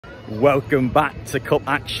Welcome back to Cup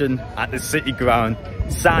action at the City Ground.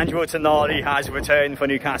 Sandro Tonali has returned for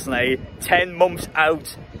Newcastle. 10 months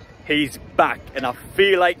out, he's back, and I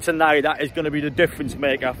feel like tonight that is going to be the difference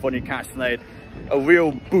maker for Newcastle. A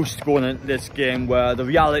real boost going into this game, where the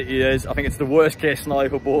reality is I think it's the worst case scenario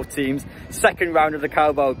for both teams. Second round of the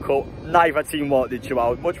Carabao Cup, neither team wanted to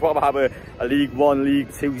out. Much rather have a League One,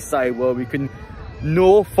 League Two side where we can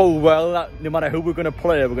know full well that no matter who we're going to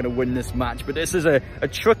play, we're going to win this match. But this is a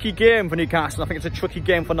tricky game for Newcastle. I think it's a tricky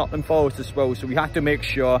game for Nottingham Forest as well, so we have to make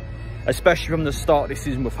sure, especially from the start of this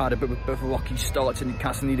season, we've had a bit of a rocky start to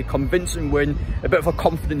Newcastle. Need a convincing win, a bit of a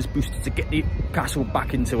confidence booster to get Newcastle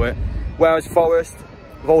back into it. Whereas Forest,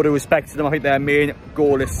 with all due respect to them, I think their main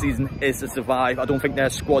goal this season is to survive. I don't think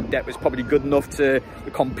their squad depth is probably good enough to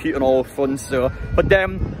compete on all fronts. So for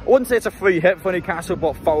them, I wouldn't say it's a free hit for Newcastle,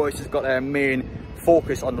 but Forest has got their main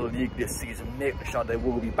focus on the league this season, making sure they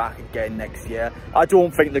will be back again next year. I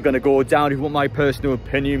don't think they're going to go down, if you want my personal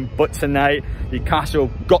opinion, but tonight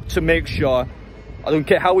Newcastle got to make sure, I don't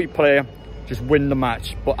care how we play, just win the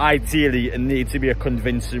match. But ideally it needs to be a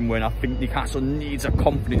convincing win. I think Newcastle needs a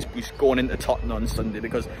confidence boost going into Tottenham on Sunday,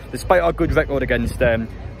 because despite our good record against them,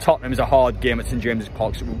 Tottenham is a hard game at St James's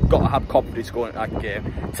Park, so we've got to have confidence going into that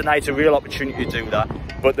game. Tonight's a real opportunity to do that,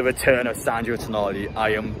 but the return of Sandro Tonali,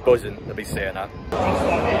 I am buzzing to be saying that.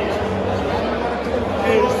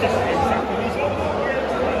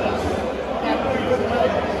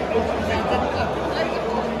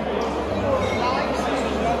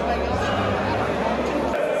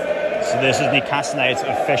 So this is Newcastle United's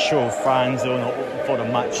official fan zone for the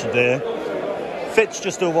match today. Fits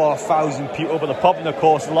just over 1,000 people, but the problem, of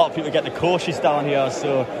course, a lot of people get the coaches down here,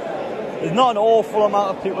 so there's not an awful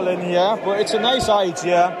amount of people in here, but it's a nice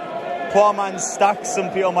idea. Poor man's stack, some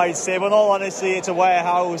people might say, but in all honesty, it's a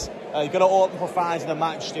warehouse. You've got to open for fans in the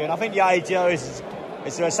match day, and I think the idea is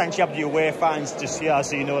to essentially have the away fans just here,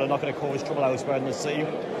 so you know they're not going to cause trouble elsewhere in the city.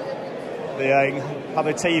 They have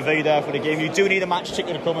a TV there for the game. You do need a match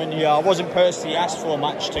ticket to come in here. I wasn't personally asked for a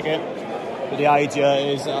match ticket, but the idea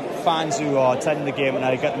is that fans who are attending the game and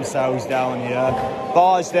they get themselves down here.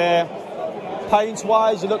 Bars there. Pints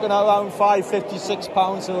wise, you're looking at around £5.50,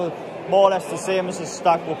 £6, so more or less the same as the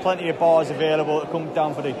stack, with plenty of bars available to come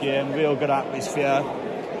down for the game. Real good atmosphere.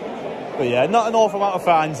 But yeah, not an awful amount of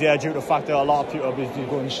fans here due to the fact that a lot of people will be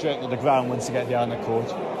going straight to the ground once they get there on the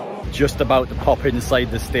court. Just about to pop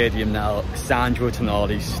inside the stadium now. Sandro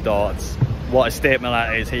Tonali starts. What a statement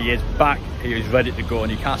that is. He is back, he is ready to go.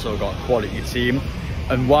 Newcastle got a quality team.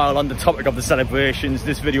 And while on the topic of the celebrations,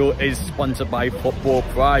 this video is sponsored by Football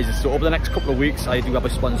Prizes. So over the next couple of weeks, I do have a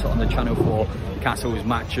sponsor on the channel for Newcastle's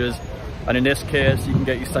matches. And in this case, you can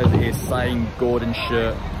get yourself a signed golden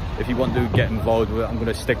shirt. If you want to get involved with it, I'm going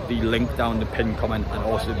to stick the link down in the pinned comment and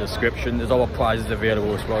also the description. There's other prizes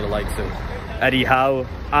available as well, the likes of Eddie Howe,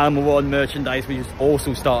 Armour One merchandise, which is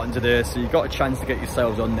also starting today, so you've got a chance to get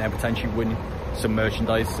yourselves on there and potentially win some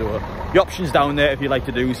merchandise. So the options down there if you'd like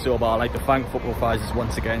to do so, but I'd like to thank Football Prizes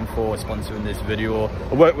once again for sponsoring this video.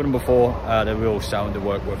 I worked with them before, they're real sound to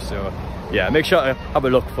work with, so yeah, make sure to have a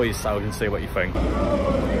look for yourselves and see what you think.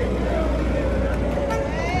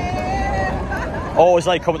 Always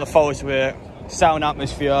like coming to Forest with sound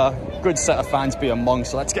atmosphere, good set of fans be among,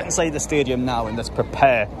 so let's get inside the stadium now and let's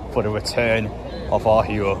prepare for the return of our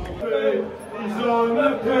hero. He's on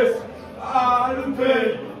the piss, Adam P.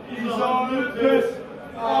 He's on the piss,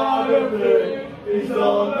 Adam P. He's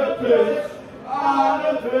on the piss,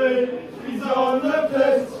 Adam P. He's on the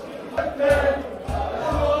piss,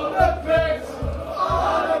 on the piss,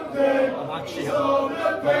 Adam P. I'm actually having a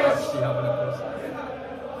piss.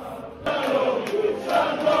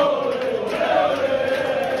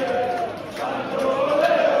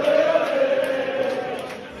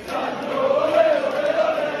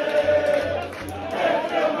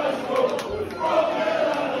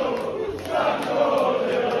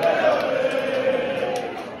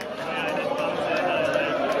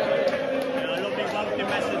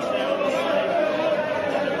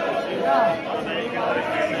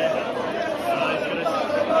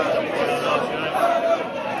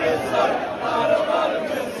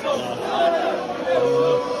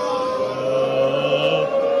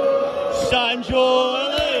 Sandro,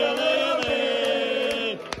 ole, ole,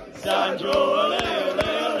 ole. Sandro, ole, ole,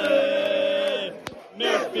 ole.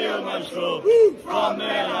 Midfield maestro from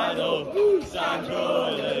Milano. Sandro,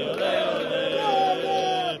 ole, ole,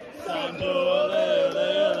 ole. Sandro, ole, ole,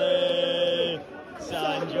 ole.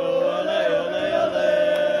 Sandro, ole, ole, ole.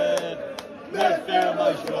 Midfield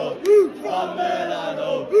maestro from Milano.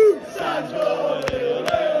 Sandro, ole,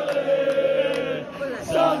 ole, ole.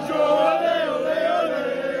 Sandro, ole, ole, ole.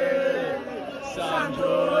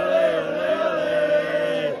 Sandro, ole.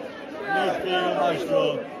 Diego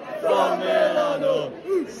Maestro, from Milano,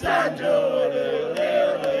 Sandro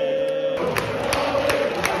Tonali.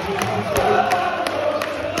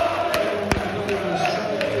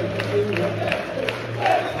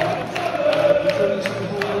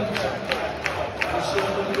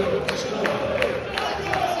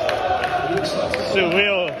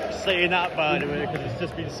 Surreal seeing that, by the way, because it's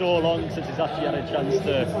just been so long since he's actually had a chance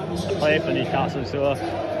to play for Newcastle. So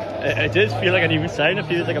it does feel like a new sign. It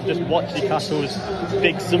feels like I've just watched Newcastle's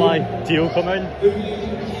big summer deal come in.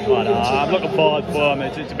 But I'm looking forward for him.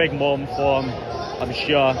 It's a big moment for him. I'm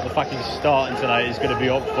sure the fact he's starting tonight is going to be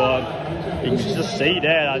up for him. You can just see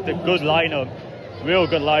there, the good lineup, real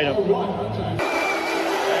good lineup. There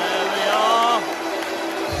we are.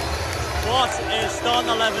 What is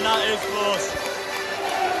starting 11 that is for us.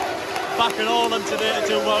 Backing all of them today to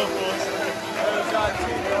do well for us.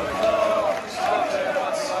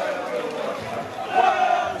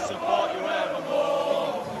 Well, support you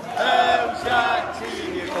evermore. Who's that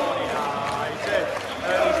team you're going United?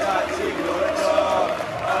 Who's that team you're going?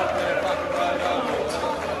 Up there, back and right on.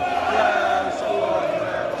 Well, support you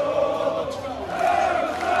evermore.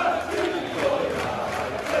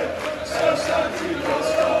 Who's that team you're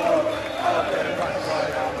going? Up there, back and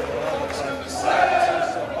right on.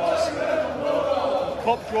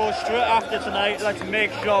 Cup draw straight after tonight. Let's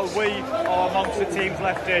make sure we are amongst the teams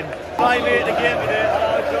left in. Five at the game today.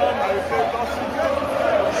 Hello, John.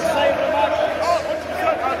 Excited for the match? Oh,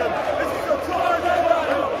 100%, Adam. This is the time. I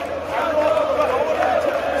know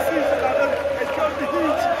the season, Adam. It's going to be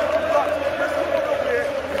huge. But let's put it up here.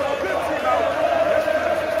 We've got a good team out.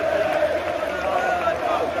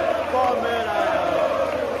 Come on, man.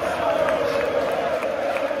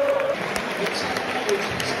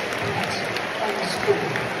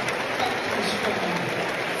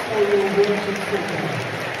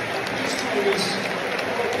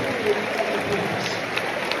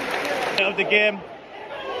 Of the game.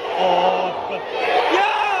 Oh, but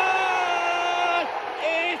yes!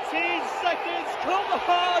 18 seconds. Come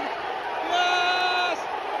on! Yes!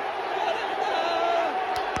 Get it there!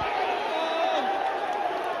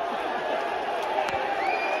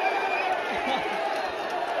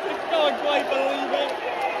 I can't quite believe it.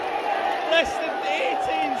 Less than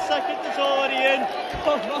 18 seconds is already in.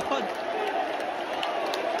 Come on!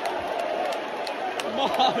 My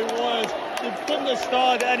word. You couldn't have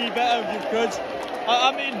started any better if you could.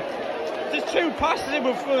 I mean, there's two passes in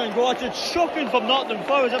with front and goal. It's shocking from Nottingham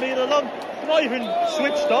Forest. I mean, they're not even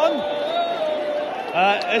switched on.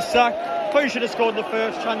 Isak probably should have scored the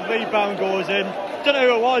first chance. Rebound goes in. Don't know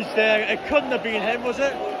who it was there. It couldn't have been him, was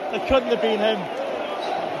it? It couldn't have been him.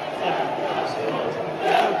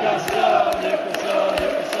 Newcastle.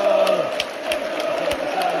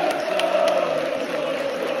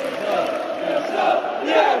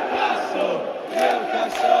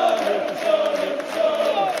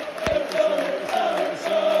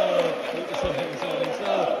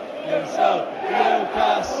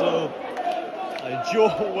 Joe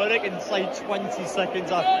Willock inside 20 seconds.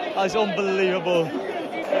 That's unbelievable.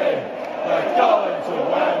 We're going to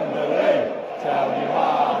Wembley. Tell me,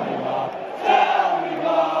 mommy, ma. Tell me,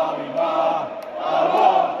 mommy, ma. I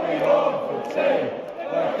won't be home for tea.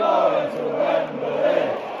 We're going to Wembley.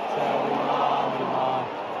 Tell me, mommy, ma.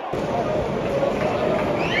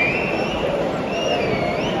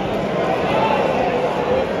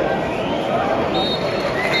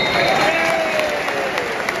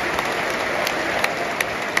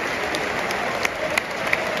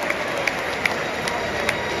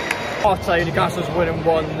 I'll tell you, Newcastle's winning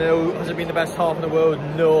 1-0. Has it been the best half in the world?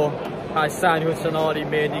 No. Has Sandro Tonali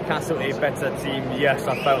made Newcastle a better team? Yes,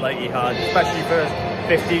 I felt like he had, especially for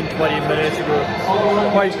 15-20 minutes ago.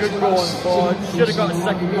 Quite good going forward. Should have got a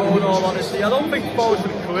second goal in all honesty. I don't think Forest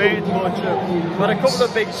have created much. But a couple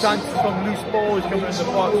of big chances from loose balls coming in the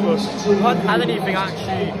box, but we haven't had anything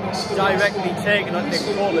actually directly taken at the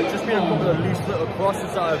goal. It's just been a couple of loose little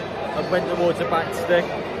crosses that have went towards the back stick.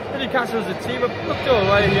 Newcastle as a team have looked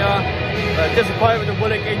alright here. Disappointed with the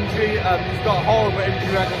Willock injury. He's got a horrible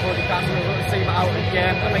injury record for Newcastle. We're going to see him out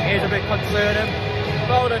again. I think it is a bit concerning.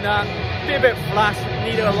 But other than that, be a bit flash.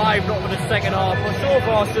 Needed a live up for the second half. But so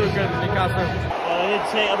far, still good for Newcastle. They did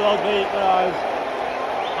take a well beat, guys.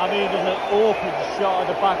 I mean, there's an open shot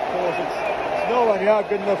at the back post. It's nowhere near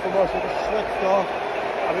good enough for us. It just switched off.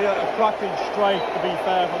 I mean, a cracking strike, to be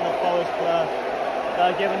fair, from the Forest player.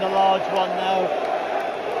 They're giving the large one now.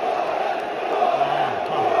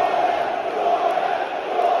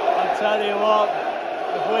 Tell you what,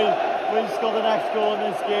 if we score the next goal in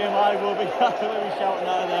this game, I will be absolutely shouting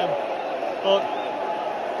at them. But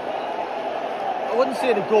I wouldn't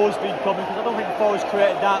say the goal's been coming because I don't think Forest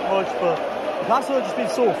created that much. But Newcastle have just been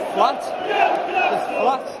so flat. Just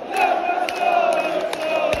flat.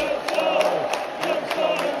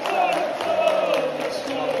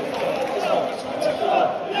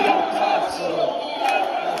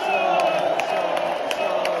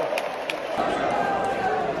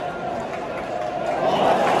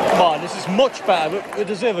 Come on, this is much better. We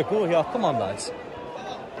deserve a goal here. Come on, lads.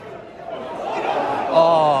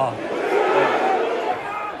 Oh,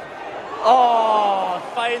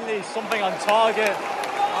 finally something on target.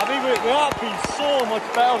 I mean, we have been so much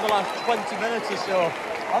better the last 20 minutes or so.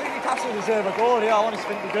 I think Newcastle deserve a goal here. I honestly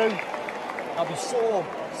think we do. I'll be so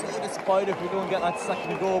disappointed if we don't get that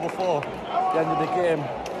second goal before the end of the game.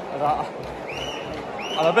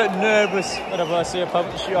 I'm a bit nervous whenever I see a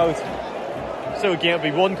penalty shootout. Still a game to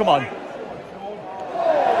be won, come on.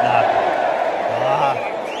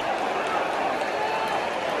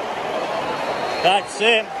 That's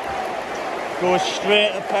it. Go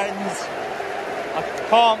straight to pens. I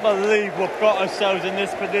can't believe we've got ourselves in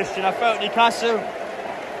this position. I felt Newcastle,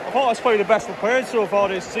 I thought that's probably the best we've played so far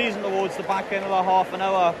this season towards the back end of the half an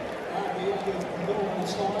hour.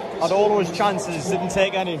 Had all those chances, didn't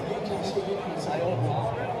take any.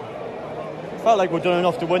 Felt like we'd done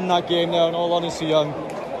enough to win that game now, in all honesty.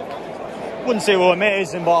 Wouldn't say we were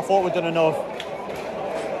amazing, but I thought we'd done enough.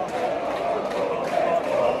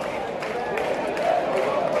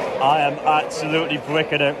 I am absolutely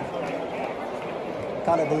bricking it.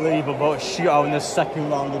 Can't believe about a shootout in the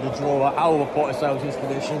second round of the draw. How we put ourselves in this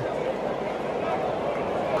position.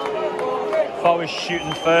 Thought we were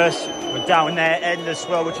shooting first. We're down there end as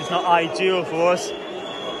well, which is not ideal for us.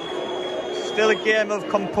 Still a game of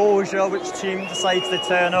composure, which team decides to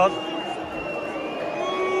turn up.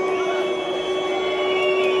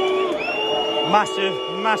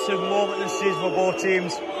 Massive moment this season for both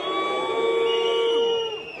teams.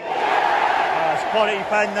 Quality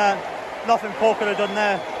pen there. Nothing Paul could have done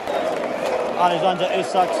there. Alexander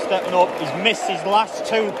Isak stepping up. He's missed his last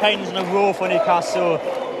 2 pens in a row for Newcastle.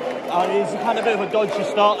 And he's had a bit of a dodgy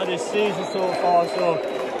start of this season so far, so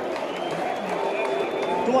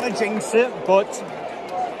don't want to jinx it, but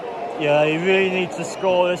yeah, he really needs to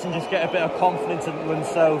score this and just get a bit of confidence into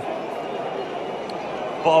himself.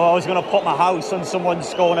 But if I was going to put my house on someone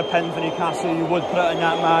scoring a pen for Newcastle, you would put it on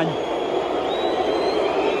that man.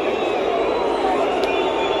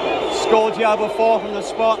 Scored here before from the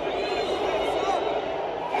spot.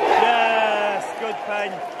 Yes, good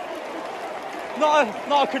pen.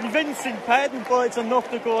 Not a convincing pen, but it's enough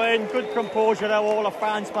to go in. Good composure there, all the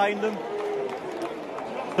fans behind them.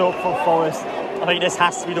 Up for Forest. I think this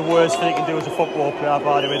has to be the worst thing you can do as a football player,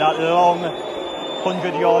 by the way. That long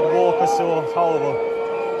 100-yard walk or so, it's horrible.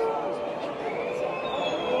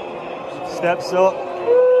 Steps up.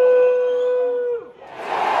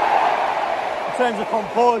 In terms of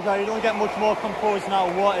composure, you don't get much more composed now.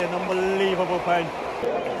 What an unbelievable pen.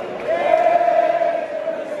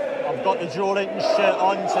 I've got the Joe Linton shirt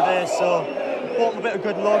on today, so brought a bit of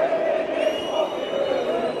good luck.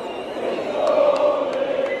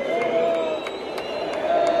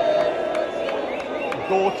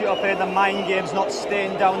 Goalkeeper playing the mind games, not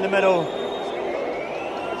staying down the middle.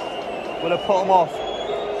 Will have put him off.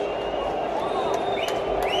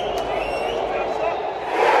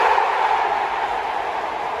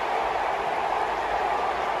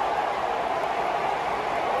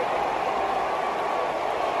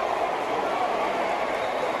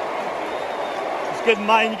 Good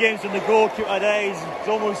mind games from the goalkeeper there. He's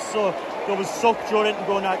almost sucked Joe Linton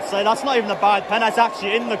going outside. That's not even a bad pen, that's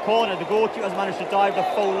actually in the corner. The goalkeeper's managed to dive the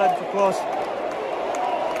full length across.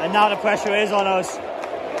 And now the pressure is on us.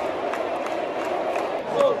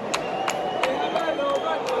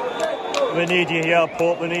 We need you here,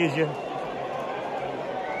 Pope, we need you.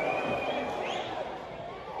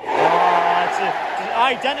 It's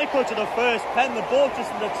identical to the first pen. The ball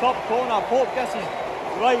just in the top corner. Pope gets his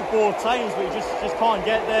right both times, but he just can't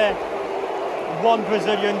get there. One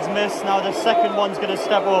Brazilian's missed. Now the second one's going to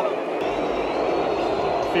step up.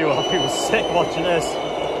 I feel sick watching this.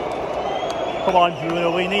 Come on,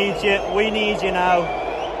 Bruno, we need you. We need you now.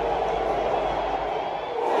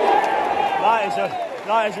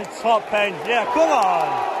 That is a top pen. Yeah, come on.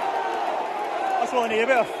 That's what I need, a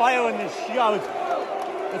bit of fire in this shout.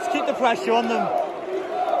 Let's keep the pressure on them.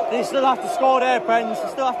 They still have to score their pens. They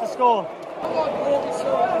still have to score.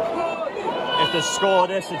 If they score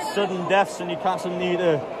this, it's sudden deaths, and Newcastle need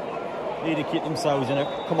to keep themselves in it.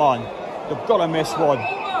 Come on, they've got to miss one.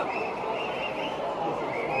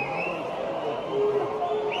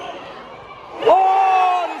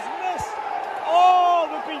 Oh, he's missed! Oh,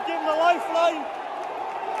 they've been given a lifeline.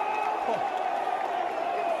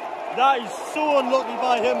 That is so unlucky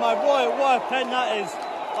by him, man. What a pen that is.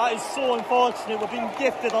 That is so unfortunate. We've been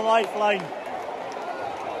gifted a lifeline.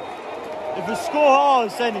 If we score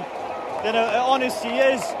ours, then it honestly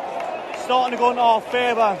is starting to go into our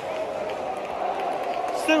favour.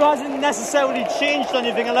 Still hasn't necessarily changed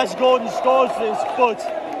anything unless Gordon scores this, but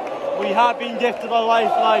we have been gifted a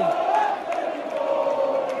lifeline.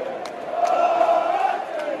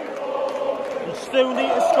 We still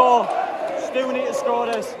need to score. Still need to score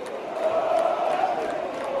this.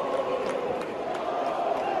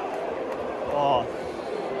 Oh.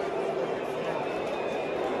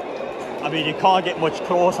 I mean, you can't get much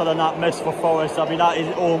closer than that miss for Forest. I mean, that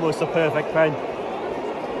is almost a perfect pen.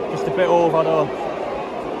 Just a bit over though.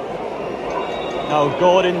 Now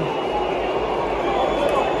Gordon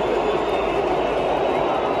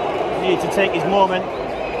needs to take his moment.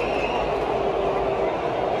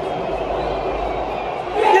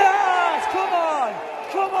 Yes! Come on!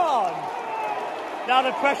 Come on! Now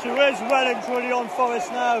the pressure is well and truly on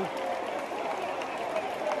Forest now.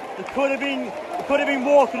 It could have been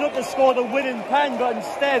walking up to score the winning pen, but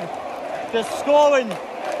instead they're scoring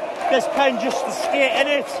this pen just to skate in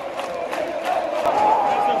it.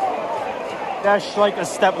 Their striker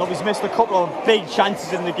stepped up. He's missed a couple of big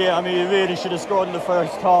chances in the game. I mean, he really should have scored in the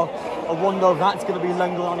first half. I wonder if that's going to be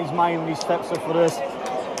lingering on his mind when he steps up for this.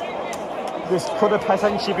 This could have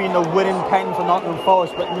potentially been the winning pen for Nottingham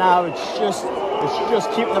Forest, but now it's just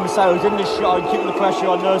keeping themselves in the shot and keeping the pressure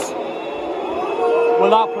on us.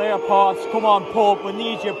 Will that play a part? Come on, Pope. We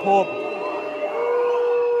need you, Pope.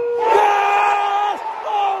 Yes!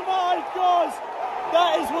 Oh my God!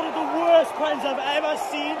 That is one of the worst pens I've ever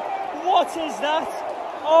seen. What is that?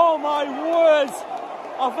 Oh my words!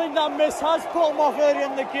 I think that miss has put him off early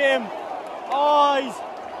in the game. Oh,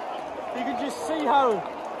 you can just see how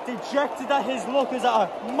dejected that his look is at.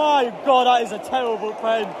 My God, that is a terrible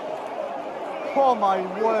pen. Oh my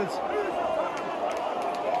words!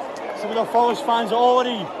 Some of the Forest fans are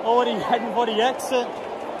already heading for the exit.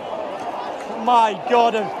 My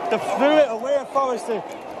God, they threw it away at Forest.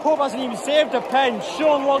 Pope hasn't even saved the pen.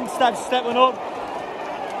 Sean Longstaff stepping up.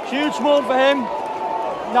 Huge moment for him.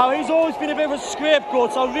 Now, he's always been a bit of a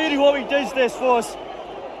scapegoat, so I really hope he does this for us.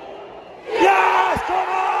 Yes! Come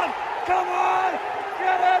on! Come on!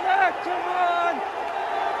 Get in there! Come on!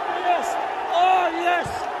 Yes! Oh, yes!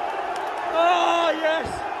 Oh, yes!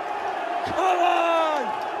 Come on!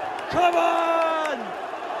 Come on!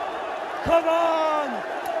 Come on!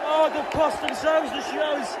 Oh, they've cost themselves the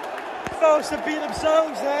shows. Forced to beat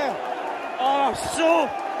themselves there. Oh,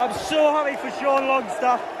 I'm so happy for Sean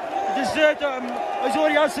Longstaff. He deserved it. He's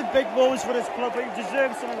already had some big moments for this club, but he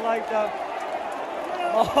deserves something like that.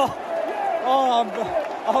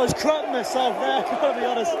 I was crapping myself there, gotta be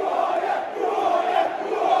honest.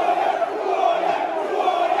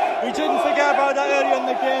 We didn't forget about that earlier in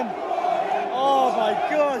the game. Oh my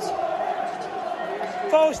God.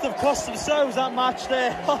 Forest have cost themselves that match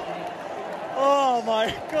there. Oh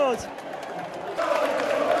my God.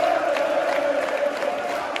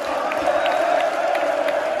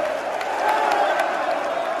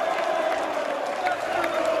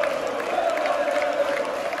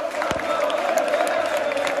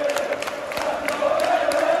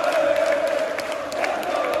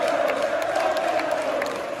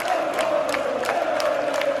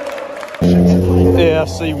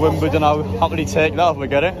 AFC Wimbledon, I'll happily take that if we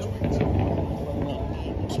get it.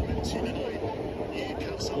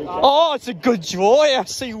 Oh, it's a good draw,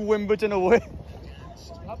 AFC Wimbledon away.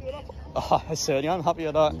 Oh, I certainly am happy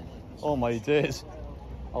with that. Oh my days.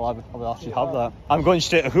 I'll actually have that. I'm going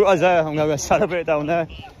straight to Hooters there. I'm going to celebrate down there.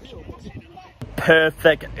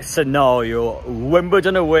 Perfect scenario.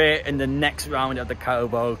 Wimbledon away in the next round of the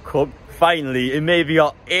Carabao Cup. Finally, it may be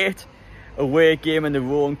our 8th away game in the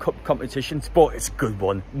Rowan Cup competitions, but it's a good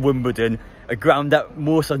one. Wimbledon, a ground that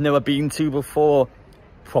most have never been to before.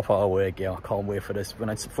 Proper away game. I can't wait for this one.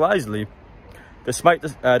 And surprisingly, despite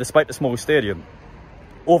the small stadium,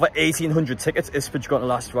 over 1,800 tickets Ipswich got in the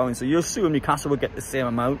last round, so you assume Newcastle will get the same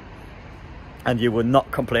amount, and you will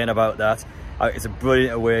not complain about that. It's a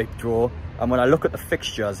brilliant away draw, and when I look at the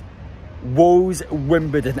fixtures, Wolves,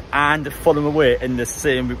 Wimbledon and Fulham away in the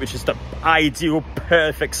same week, which is the ideal,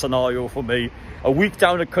 perfect scenario for me. A week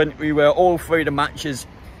down the country where all 3 of the matches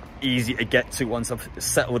easy to get to once I've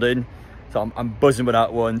settled in. So I'm buzzing with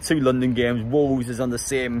that one. 2 London games. Wolves is on the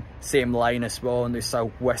same line as well on the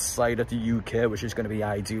southwest side of the UK, which is going to be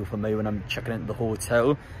ideal for me when I'm checking into the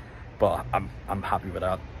hotel. But I'm happy with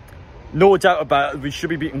that. No doubt about it, we should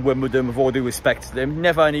be beating Wimbledon with all due respect to them.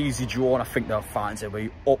 Never an easy draw, and I think their fans will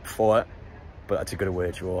be up for it. But that's a good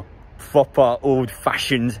away draw. Proper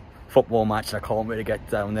old-fashioned football match. I can't really get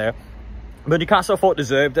down there. But Newcastle, I thought,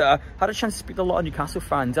 deserved it. I had a chance to speak to a lot of Newcastle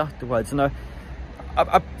fans afterwards, and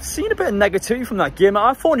I've seen a bit of negativity from that game.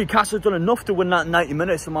 I thought Newcastle had done enough to win that 90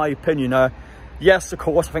 minutes, in my opinion. Yes, of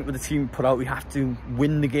course, I think with the team put out, we have to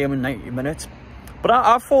win the game in 90 minutes. But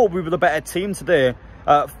I thought we were the better team today.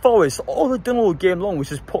 Forest, all they've done all game long was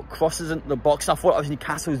just put crosses into the box. I thought that was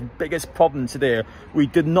Newcastle's biggest problem today. We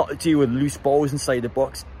did not deal with loose balls inside the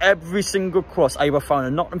box. Every single cross either found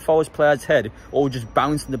a Nottingham Forest player's head or just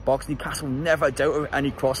bounced in the box. Newcastle never dealt with any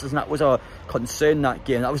crosses, and that was our concern in that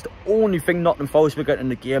game. That was the only thing Nottingham Forest were getting in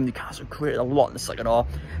the game. Newcastle created a lot in the second half.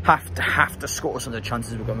 Have to score some of the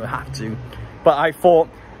chances we're going to have to. But I thought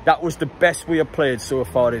that was the best we have played so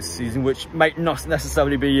far this season, which might not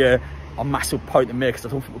necessarily be a massive point to make, because I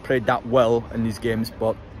don't think we played that well in these games.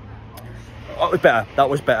 But that was better.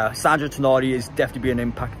 That was better. Sandro Tonali is definitely being an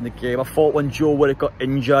impact in the game. I thought when Joe Willock got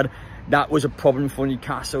injured, that was a problem for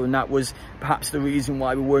Newcastle, and that was perhaps the reason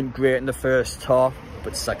why we weren't great in the first half.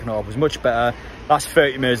 But the second half was much better. Last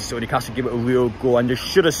 30 minutes, so Newcastle gave it a real go, and they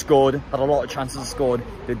should have scored. Had a lot of chances to score.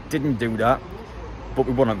 They didn't do that. But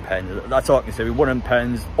we won on pens. That's all I can say. We won on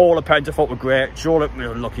pens. All the pens I thought were great. Joe looked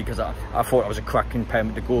really lucky, because I thought it was a cracking pen,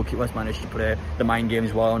 but the goalkeepers managed to put the mind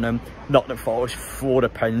games well on them. Nottingham Forest threw the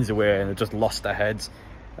pens away and they just lost their heads.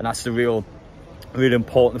 And that's the real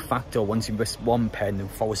important factor. Once you missed one pen,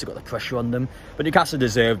 and Forest got the pressure on them. But Newcastle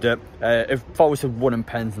deserved it. If Forest had won in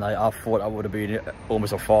pens tonight, I thought that would have been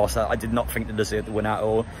almost a farce. I did not think they deserved to win at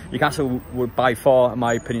all. Newcastle were by far, in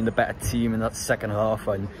my opinion, the better team in that second half,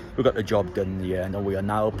 and we got the job done in the end. And we are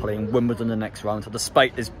now playing Wimbledon the next round. So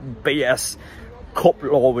despite this BS cup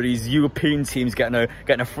law with these European teams getting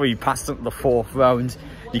a free pass into the fourth round,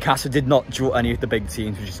 Newcastle did not draw any of the big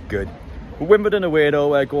teams, which is good. Wimbledon away though,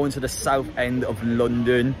 we're going to the south end of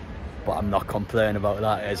London, but I'm not complaining about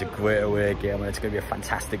that. It's a great away game, and it's going to be a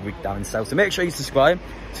fantastic week down south. So make sure you subscribe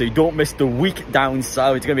so you don't miss the week down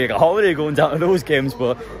south. It's going to be like a holiday going down to those games,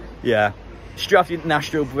 but yeah. Straight after the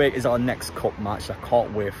international break is our next cup match. I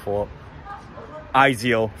can't wait for it.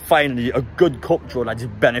 Ideal, finally a good cup draw that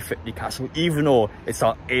just benefit Newcastle, even though it's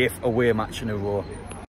our 8th away match in a row.